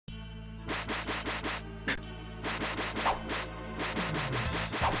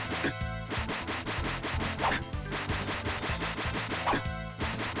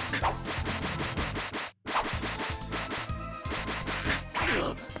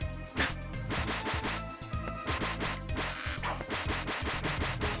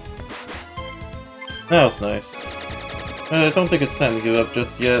That was nice. I don't think it's time to give up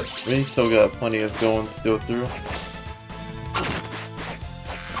just yet. We still got plenty of going to go through.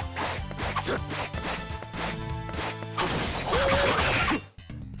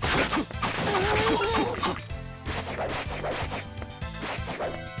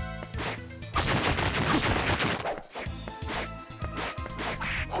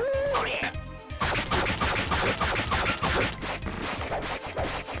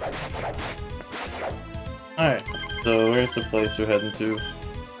 Alright, so where's the place we're heading to?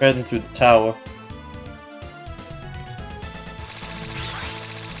 We're heading to the tower.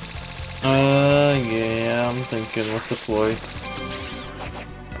 Yeah, I'm thinking, what's the ploy?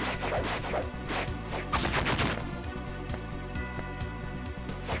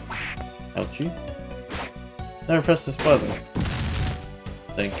 Ouchie. Never press this button.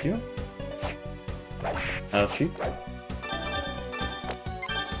 Thank you. Ouchie.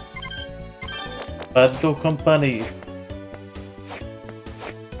 Bad Go Company.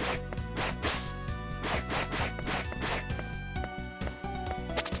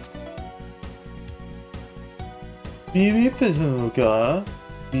 Bibi Pezuka.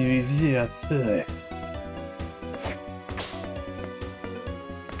 Bibi Ziate.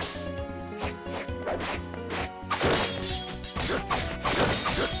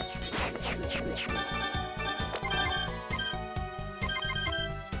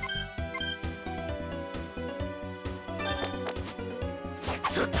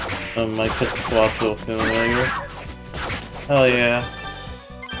 My Pitchwatch will feel familiar. Hell yeah.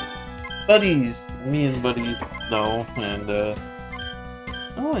 Buddies! Me and buddies know, and I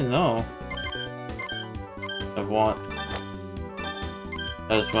don't really know. I want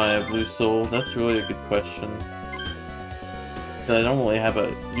as my blue soul. That's really a good question. I don't really have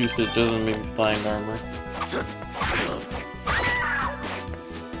a usage other than maybe flying armor.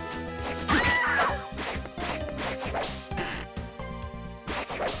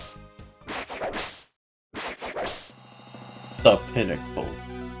 The pinnacle.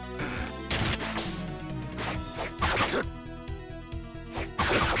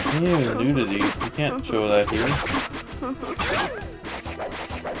 Ew, nudity. You can't show that here.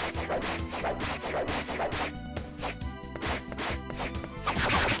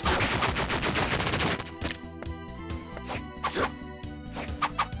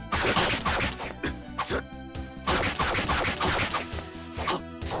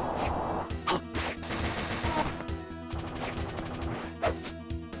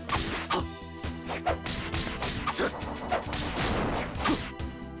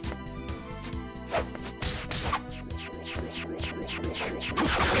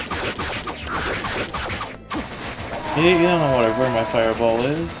 You don't know where my fireball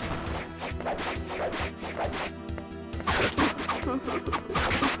is.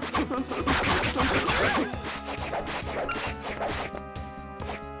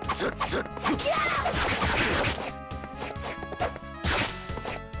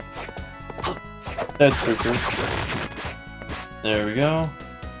 Dead trooper. There we go.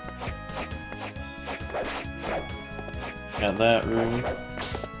 Got that room.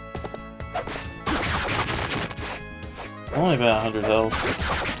 Only about 100 health.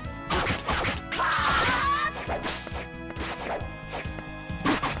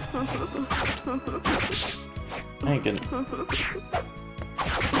 I ain't getting.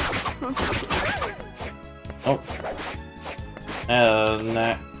 Oh.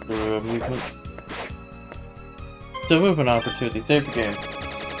 Knack for movement. So movement opportunity. Save the game.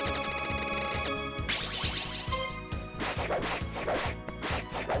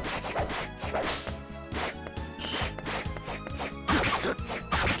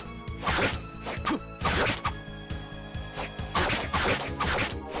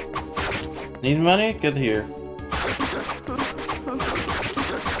 Need money? Get here.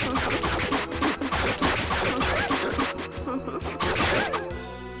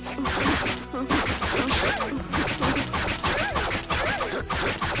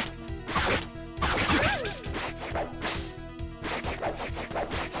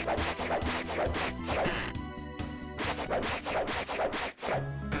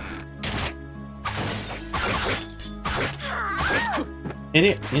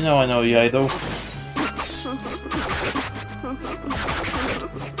 Idiot, you know I know you, idol.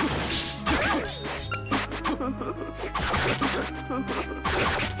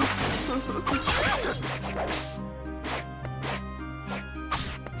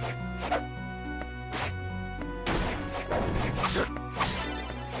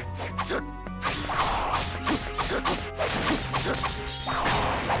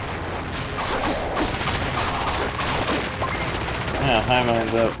 Yeah, high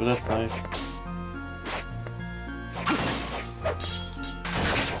mine's up, but that's nice.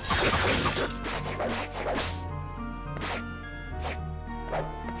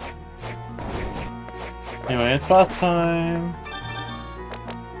 Anyway, it's boss time!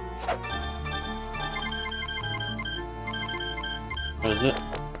 What is it?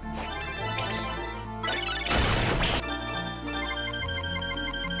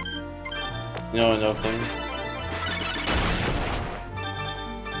 No, nothing.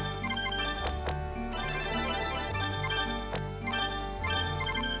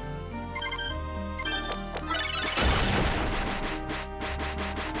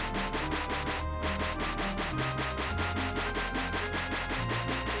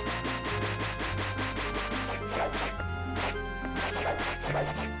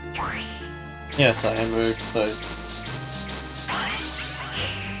 Yes, I am very excited.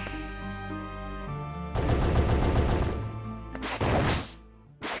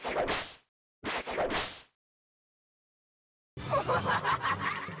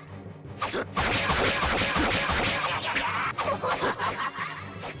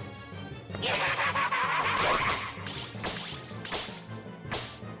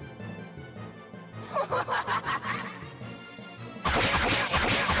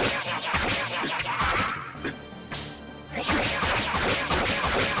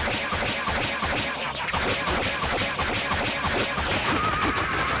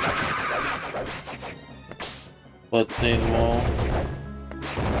 Bloodstained wall.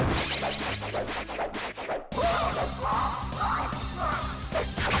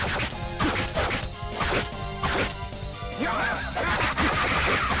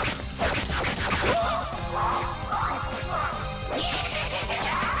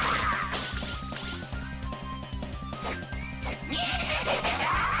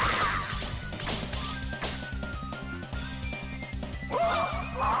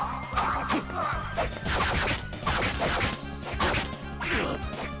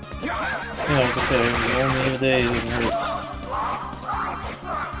 You know, it's okay, only a day doesn't hurt.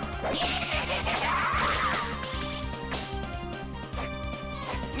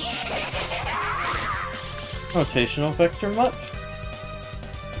 Rotational vector much?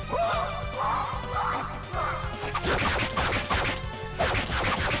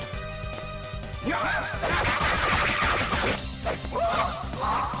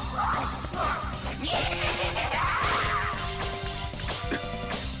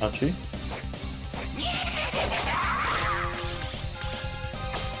 Ouchie.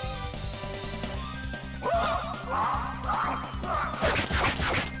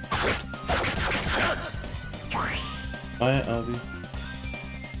 Bye, Albie.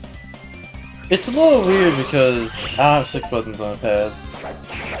 It's a little weird because I have 6 buttons on a pad.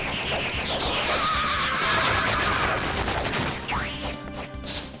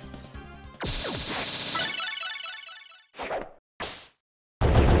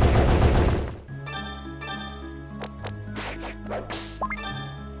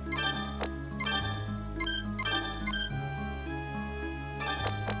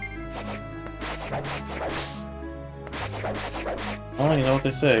 Oh, you know what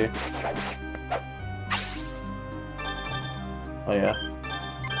they say. Oh yeah.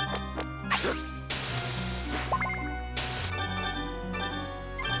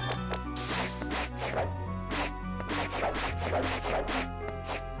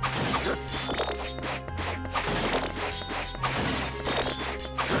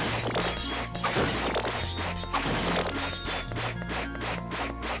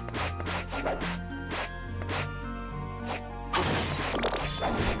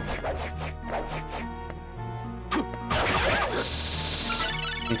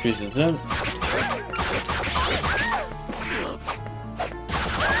 Increases them.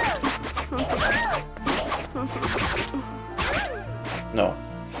 No.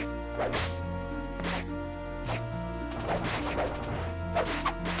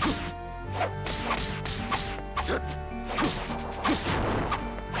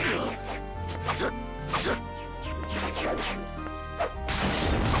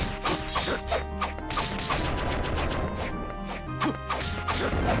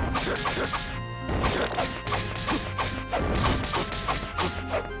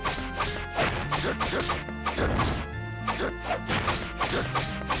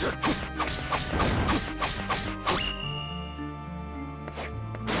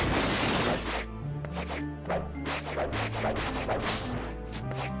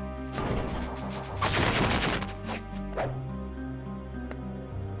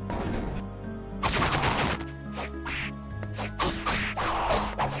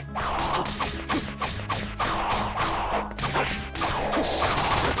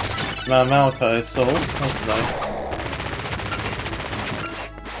 Malachi soul, that's nice.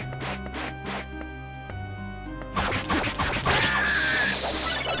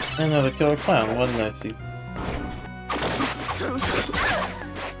 Another killer clown, what did I see?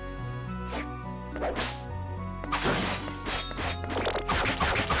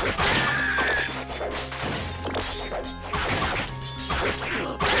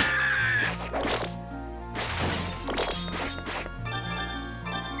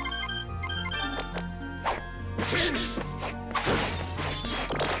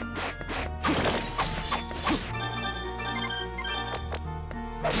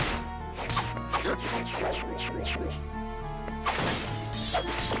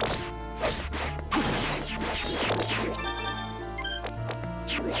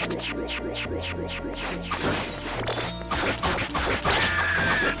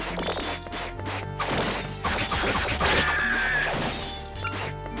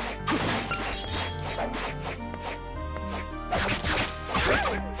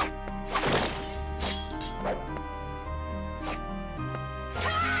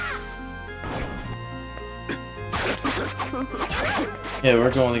 Yeah,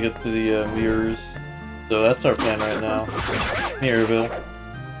 we're going to get to the mirrors. So that's our plan right now. Mirrorville.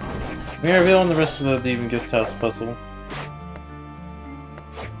 Mirrorville and the rest of the Demon Guest House puzzle.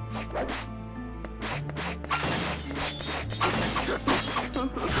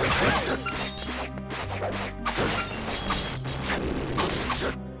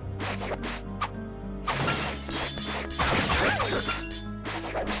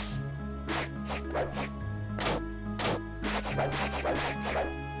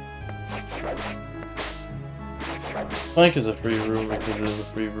 Plank is a free room because it is a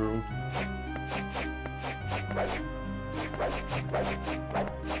free room.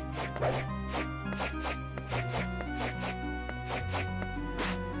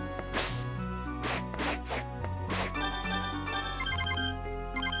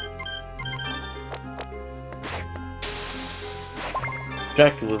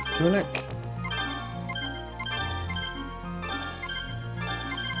 Dracula's tunic.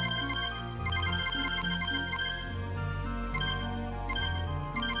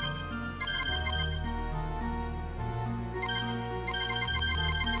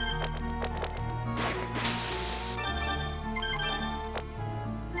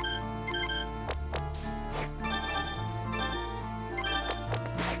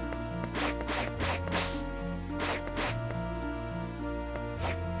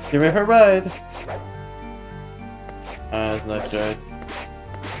 Give me her ride! That's a nice ride.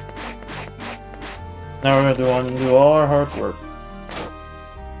 Now we're gonna do all our hard work.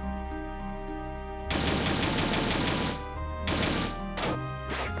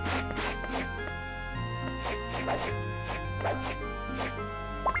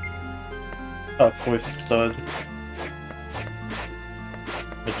 Top voice stud.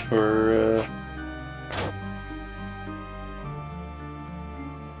 Which for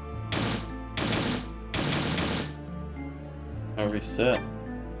reset.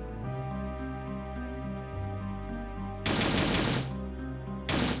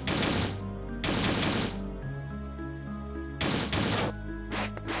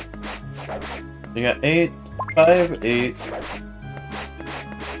 We got 8, 5, 8.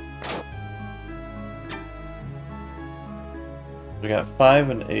 We got 5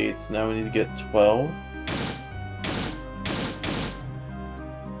 and 8. Now we need to get 12.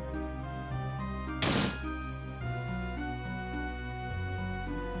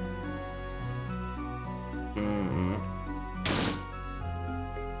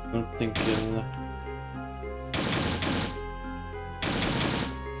 I'm thinking.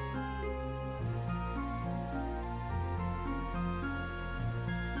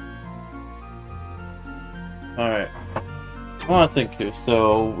 Alright. I want to think here.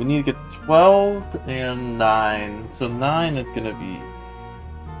 So we need to get 12 and 9. So 9 is going to be.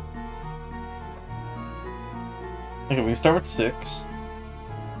 Okay, we can start with 6.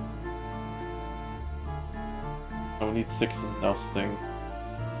 Oh, we need 6 as an else thing.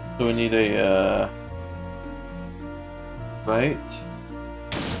 So we need a, right?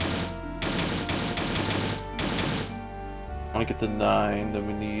 I want to get to 9, then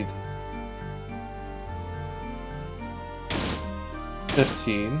we need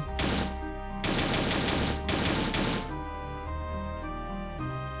 15.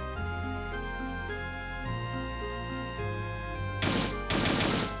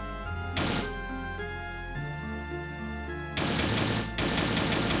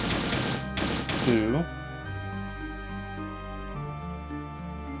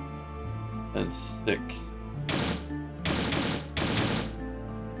 And 6.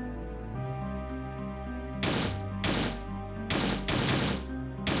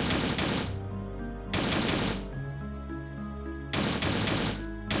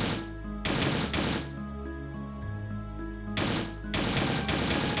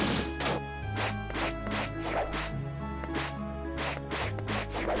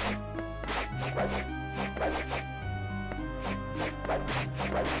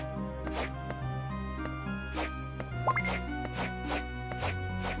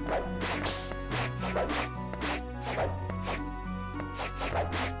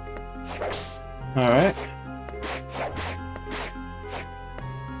 Alright.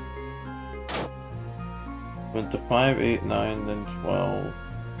 Went to 5, 8, 9, then 12.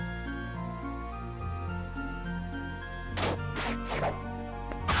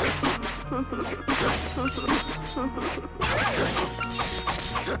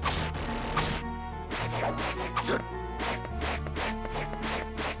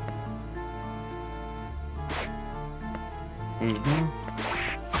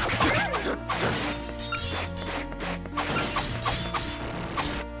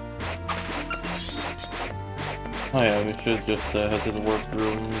 Oh yeah, we should just head to the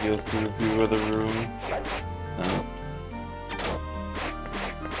workroom, go through a few other rooms.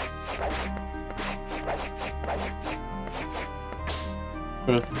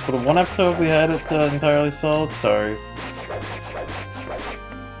 For the one episode we had it entirely solved, sorry.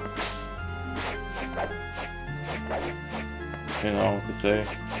 You know what to say.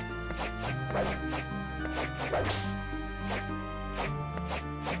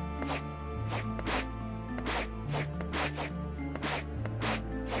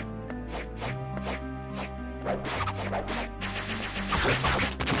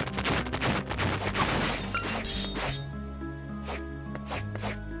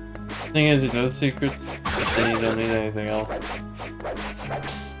 Thing is, you know the secrets, then you don't need anything else.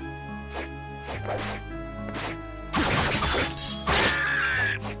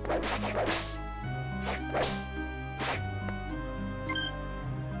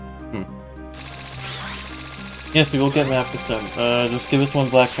 Yes, we will get map this time. Just give us one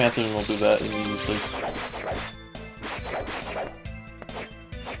Black Panther and we'll do that immediately.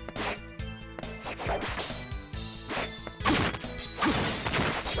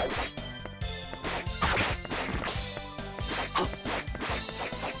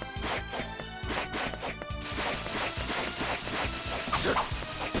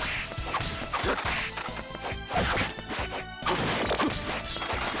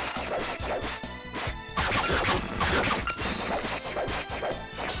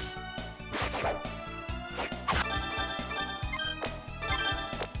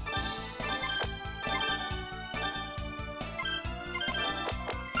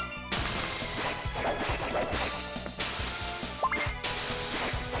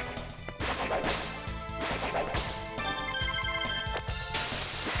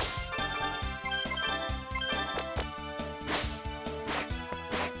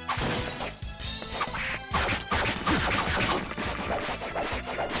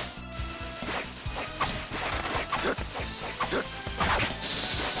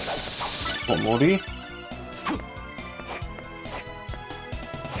 Mori?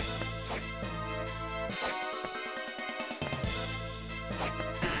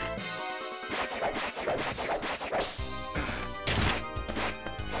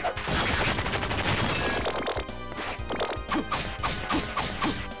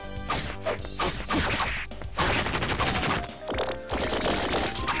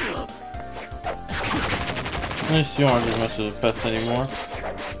 At least you aren't as much of a pest anymore.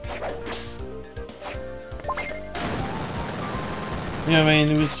 Yeah, I mean,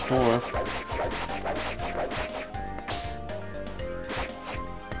 it was 4.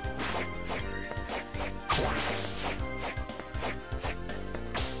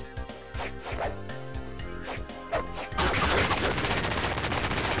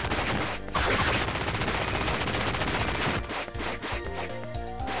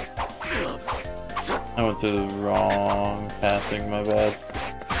 I went to the wrong passing, my bad.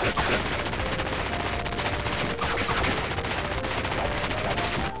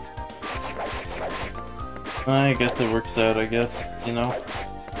 I guess it works out, I guess, you know?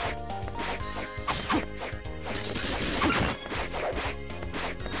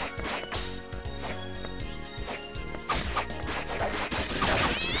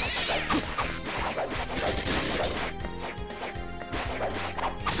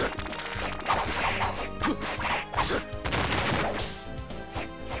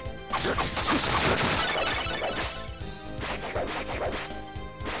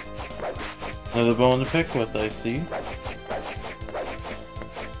 Another bone to pick with, I see.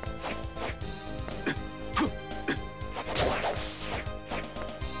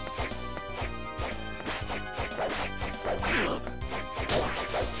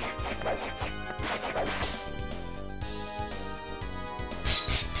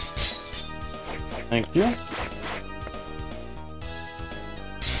 Thank you.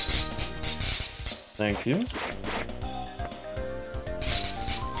 Thank you.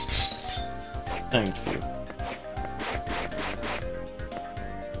 Thank you.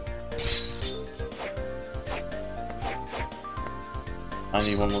 I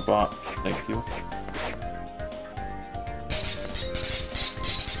need one more bot. Thank you.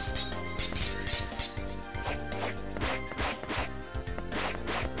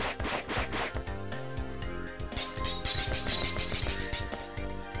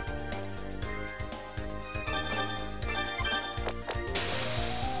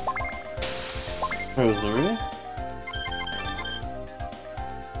 Rosary.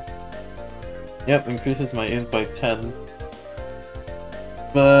 Yep, increases my int by 10.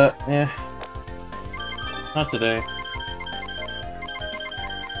 But, eh. Not today.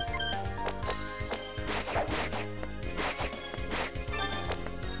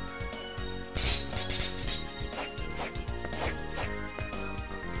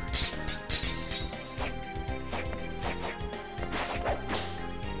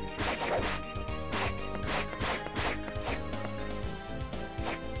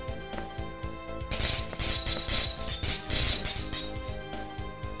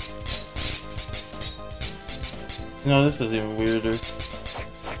 No, this is even weirder.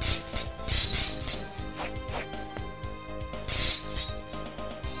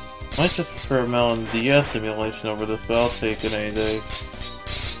 Might just prefer a Melon DS simulation over this, but I'll take it any day.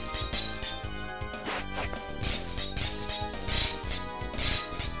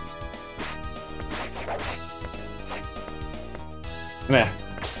 Meh.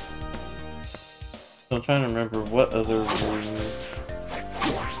 So I'm trying to remember what other rooms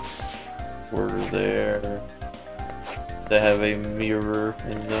were there that have a mirror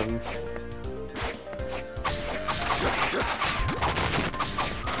in them.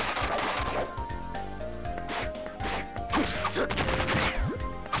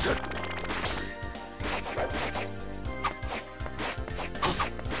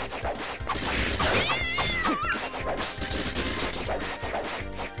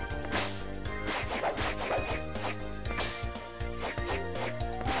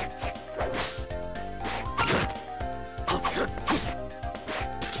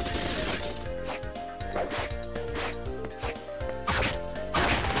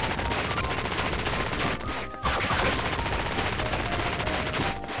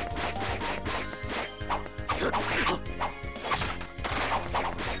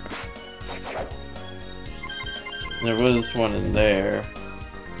 There was one in there.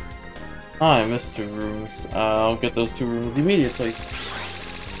 Ah, I missed 2 rooms. I'll get those 2 rooms immediately.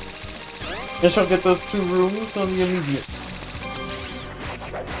 Yes, I'll get those 2 rooms on the immediate.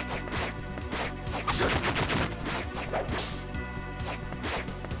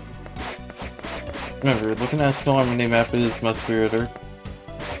 Remember, looking at a Storm minimap is much weirder.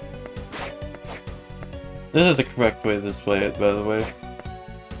 This is the correct way to display it, by the way.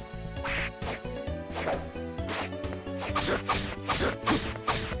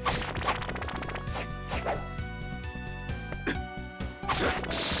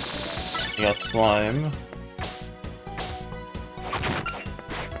 You got slime.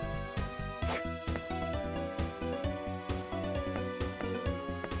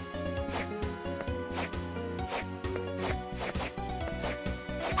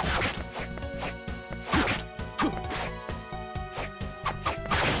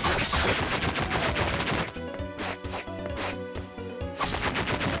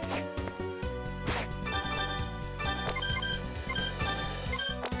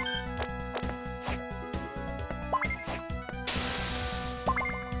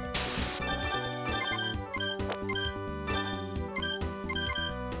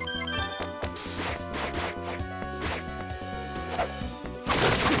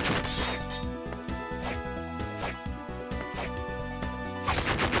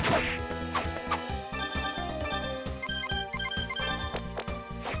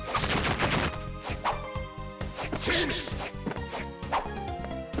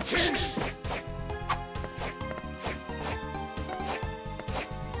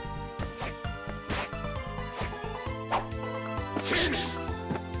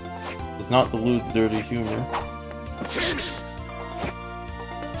 Does not dilute dirty humor.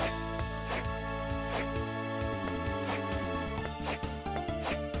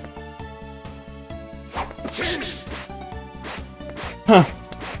 Huh.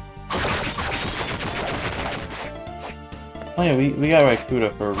 Oh yeah, we got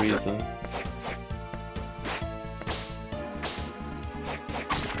Raikuda for a reason.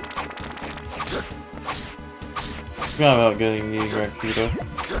 Forgot about getting the Raikuda.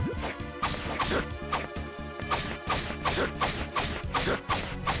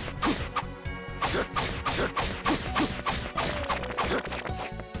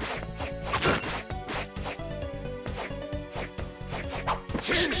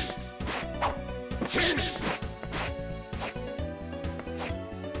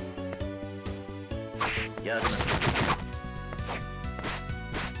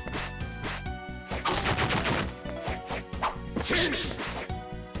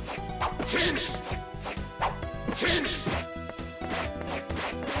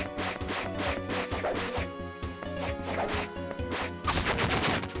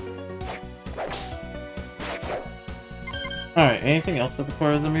 Alright, anything else that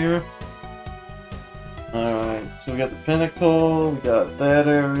requires a mirror? Alright, so we got the pinnacle, we got that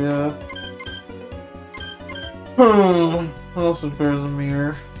area. What else requires a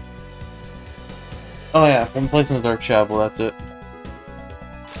mirror? Oh yeah, one place in the Dark Chapel, that's it.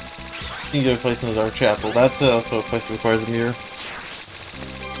 You can go to a place in the Dark Chapel, that's also a place that requires a mirror.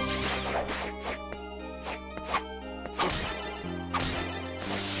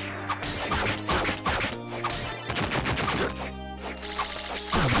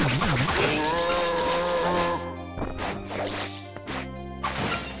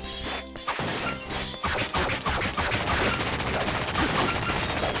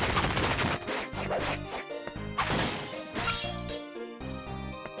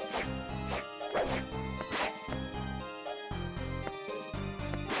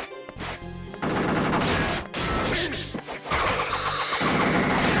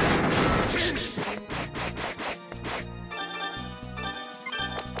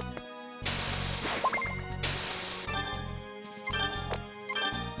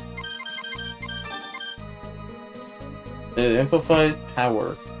 It amplifies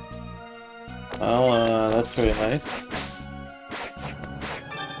power. Oh, that's very nice.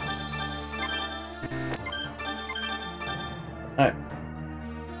 Alright.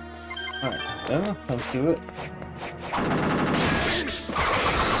 Alright, then let's do it.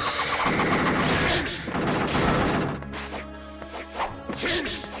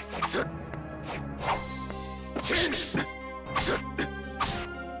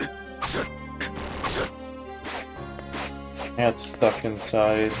 I got stuck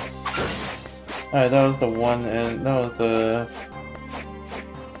inside. Alright, that was the one, and that was the...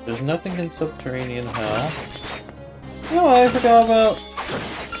 There's nothing in subterranean hell. No, I forgot about...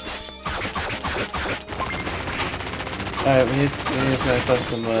 Alright, we need to finish up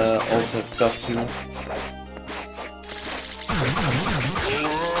some ultimate stuff too.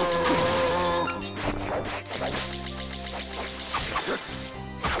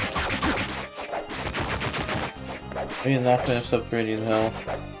 I mean, not finish subterranean hell.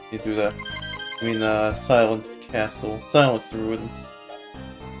 You do that. I mean, silenced castle, silenced ruins.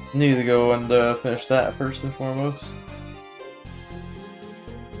 Need to go and finish that first and foremost.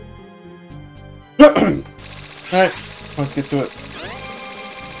 Alright, let's get to it.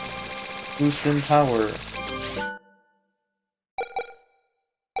 Boost in power.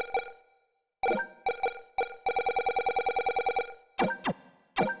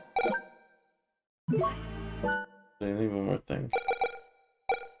 I need one more thing.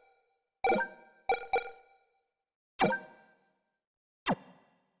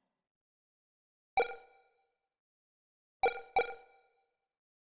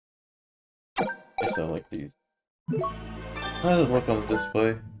 Guess I like these. How does it look on the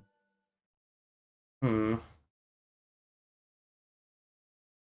display?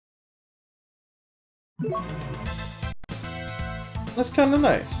 That's kinda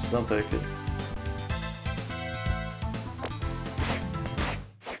nice. I'll take it.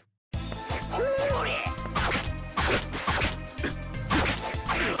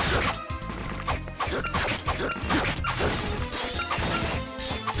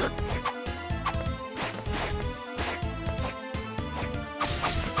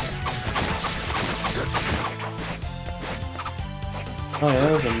 Oh yeah,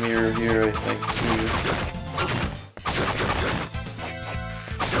 there's a mirror here, I think, too.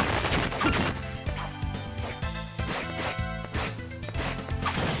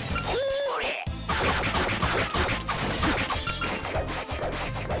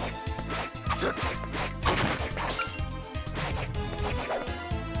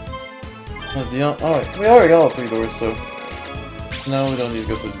 Oh, we already got all 3 doors, so... No, we don't need to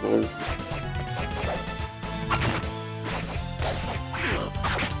go through the doors.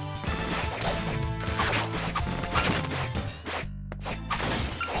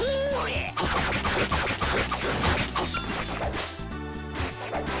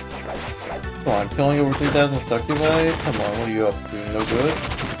 Come on, killing over 3,000 succubi? Come on, what are you up to? No good?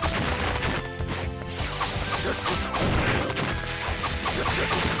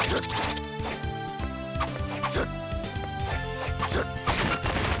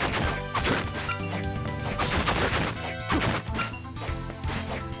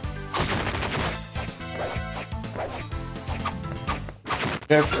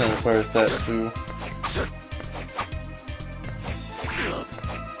 Jefferson requires that too.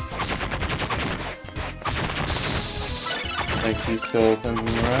 make these skeletons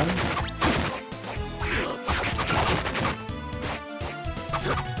run.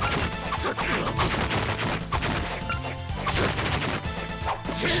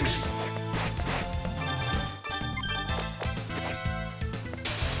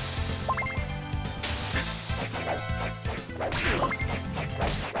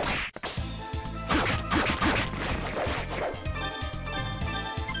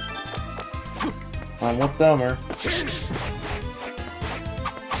 I'm with dumber.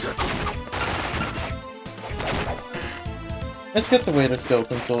 Let's get the way to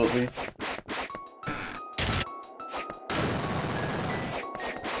skeleton soul at least.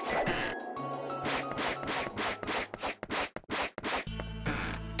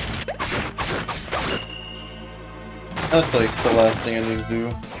 That's like the last thing I need to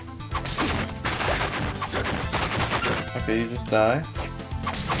do. Okay, you just die.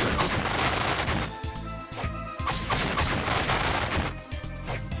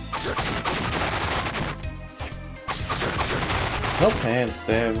 No pants,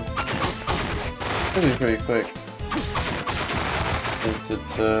 damn. It'll be pretty quick. Since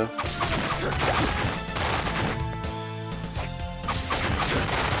it's,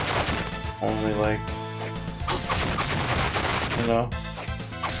 only like, you know.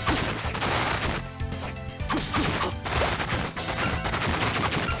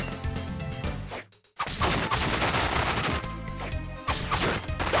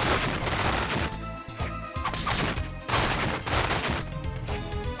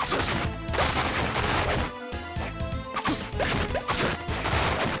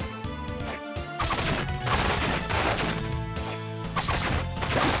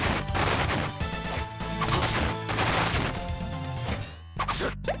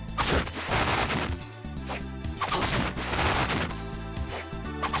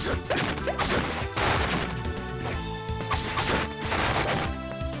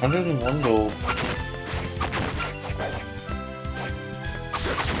 $101 gold.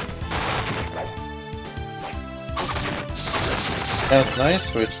 That's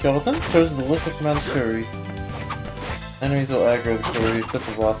nice. Wait, skeleton serves a delicious amount of curry. Enemies will aggro the curry, except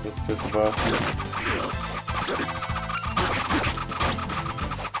the bosses, because the bosses.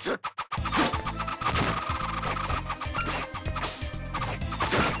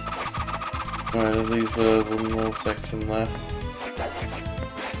 Alright, that leaves one little section left.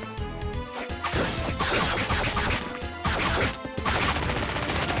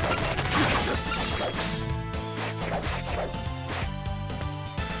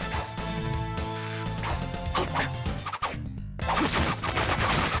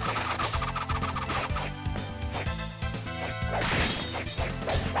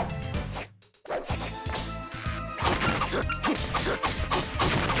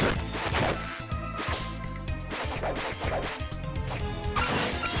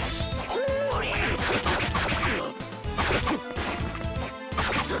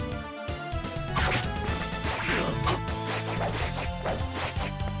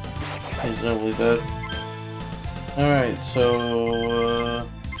 He's doubly dead. Alright, so,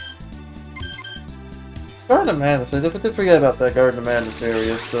 Garden of Madness. I did forget about that Garden of Madness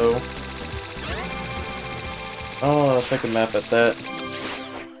area, so I'll take a map at that.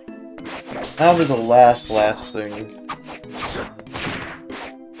 That'll be the last thing.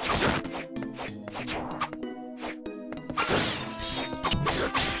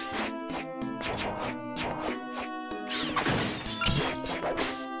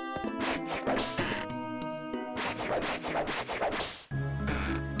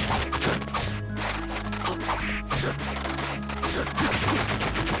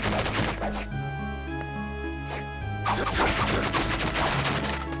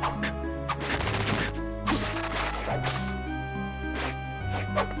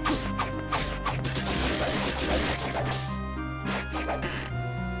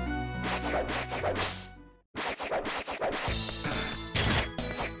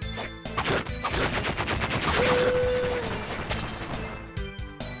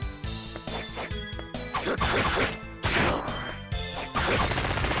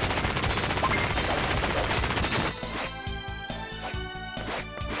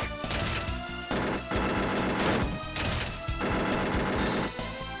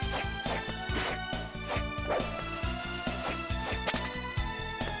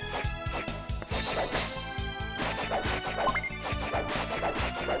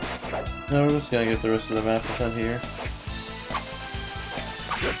 No, we're just gonna get the rest of the map percent here.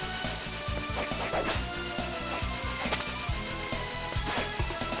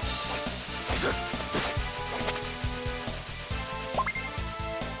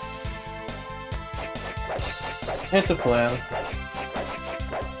 It's a plan.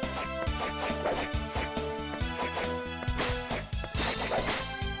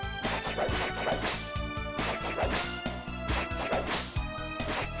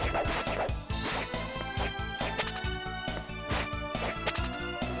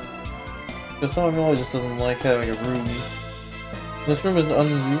 Because someone really just doesn't like having a room. This room is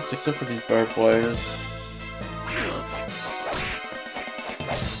unroofed except for these barbed wires.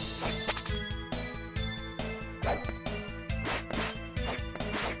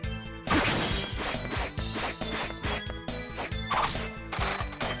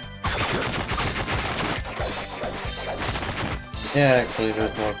 Yeah, actually,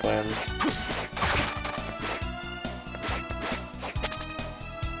 there's more plans.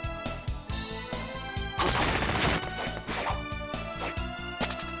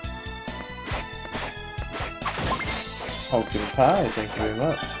 Pumpkin pie, thank you very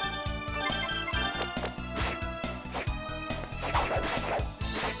much.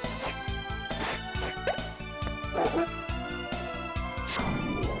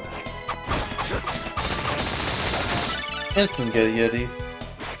 Instant get Yeti.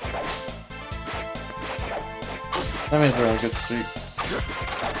 That means we're on a good streak.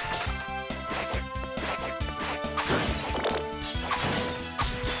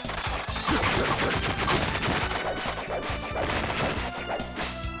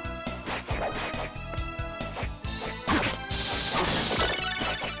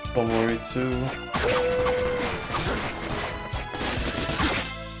 Don't worry too.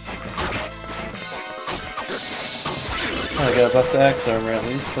 I got buff the axe armor at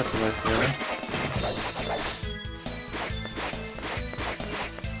least, that's a nice feeling.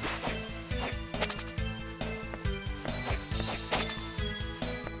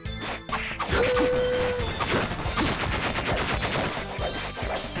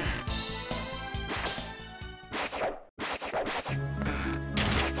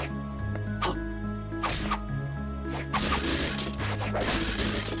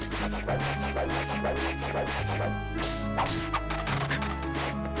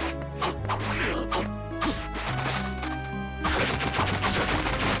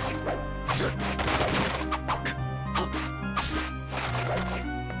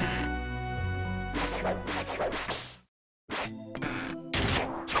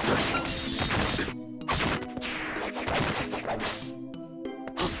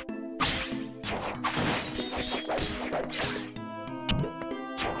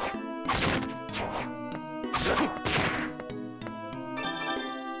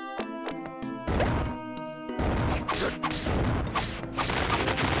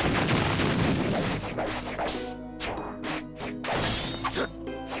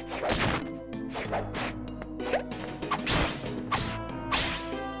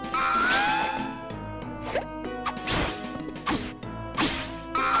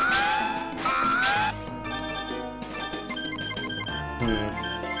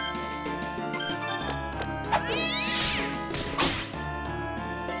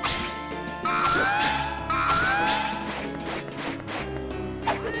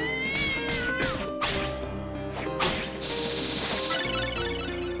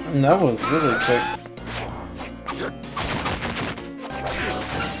 That was really quick.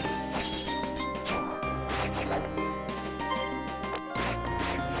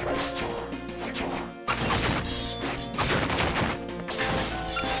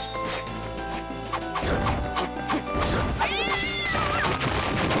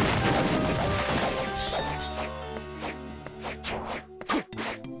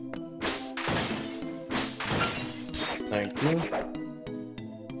 Thank you.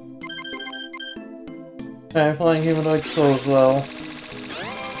 Okay, flying humanoid soul as well.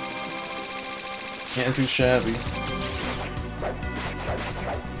 Can't too shabby.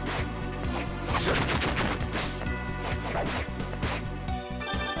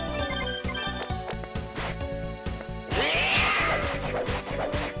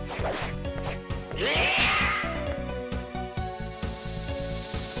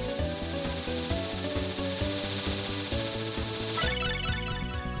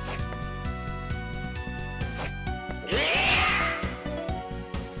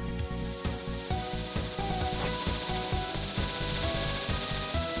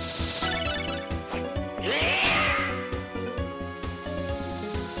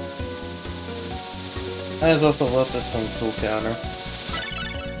 I as well fill up this one soul counter.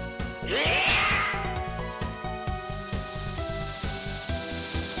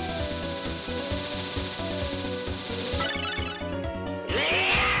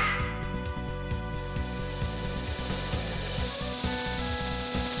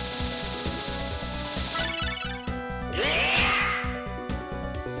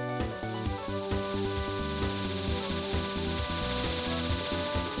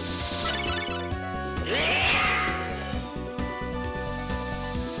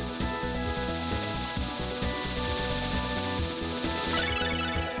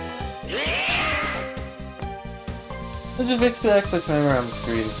 It just basically acts like time around the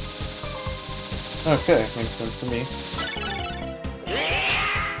screen. Okay, makes sense to me.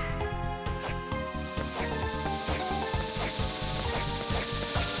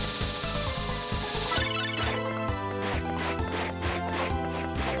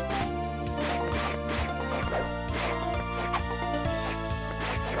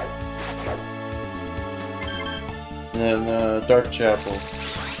 And then Dark Chapel.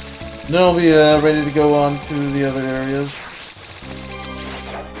 Then I'll be ready to go on to the other areas.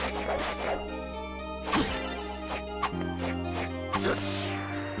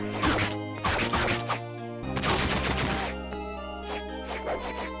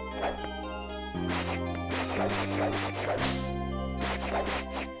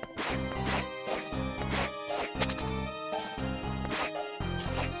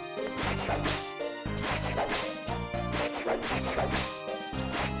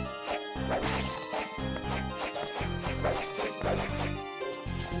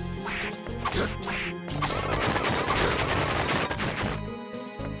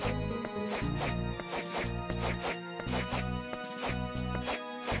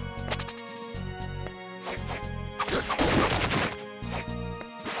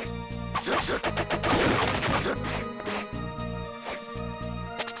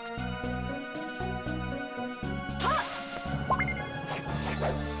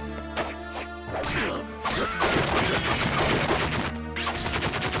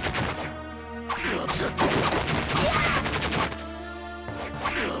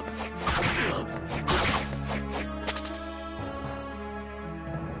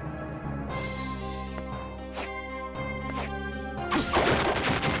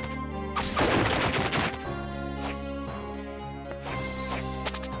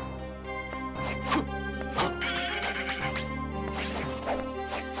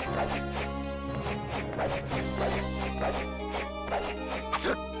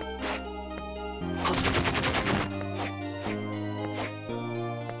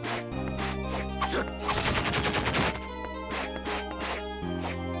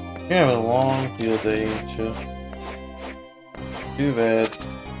 You're having a long field day, ain't you? Too bad.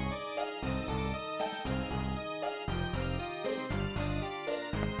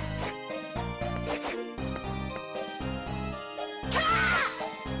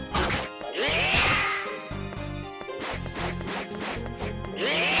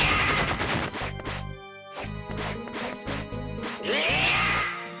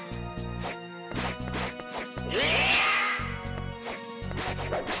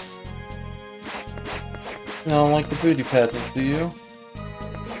 You don't like the booty patches, do you?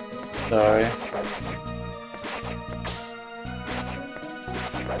 Sorry.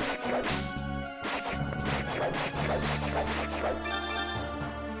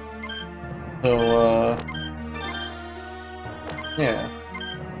 So, yeah.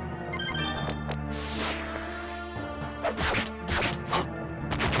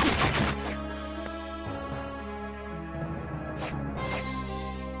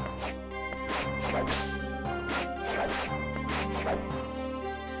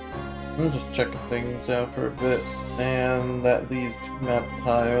 I'm just checking things out for a bit, and that leaves 2 map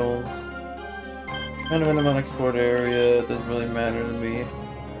tiles. Kind of in the export area, it doesn't really matter to me.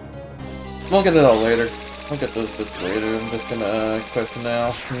 We'll get it all later. I'll get those bits later. I'm just gonna quest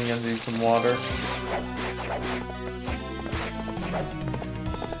now. I'm gonna need some water.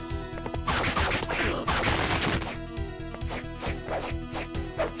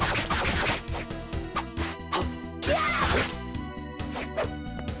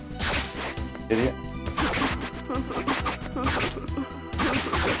 Idiot.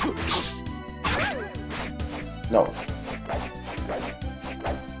 No.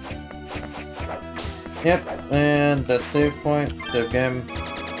 Yep, and that save point, save game.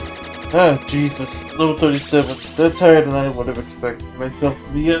 Ah, Jesus, level 37. That's higher than I would have expected myself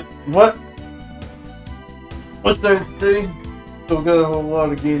to be at. What? What's that thing? Still got a whole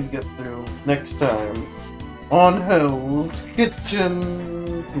lot of games to get through. Next time on Hell's Kitchen.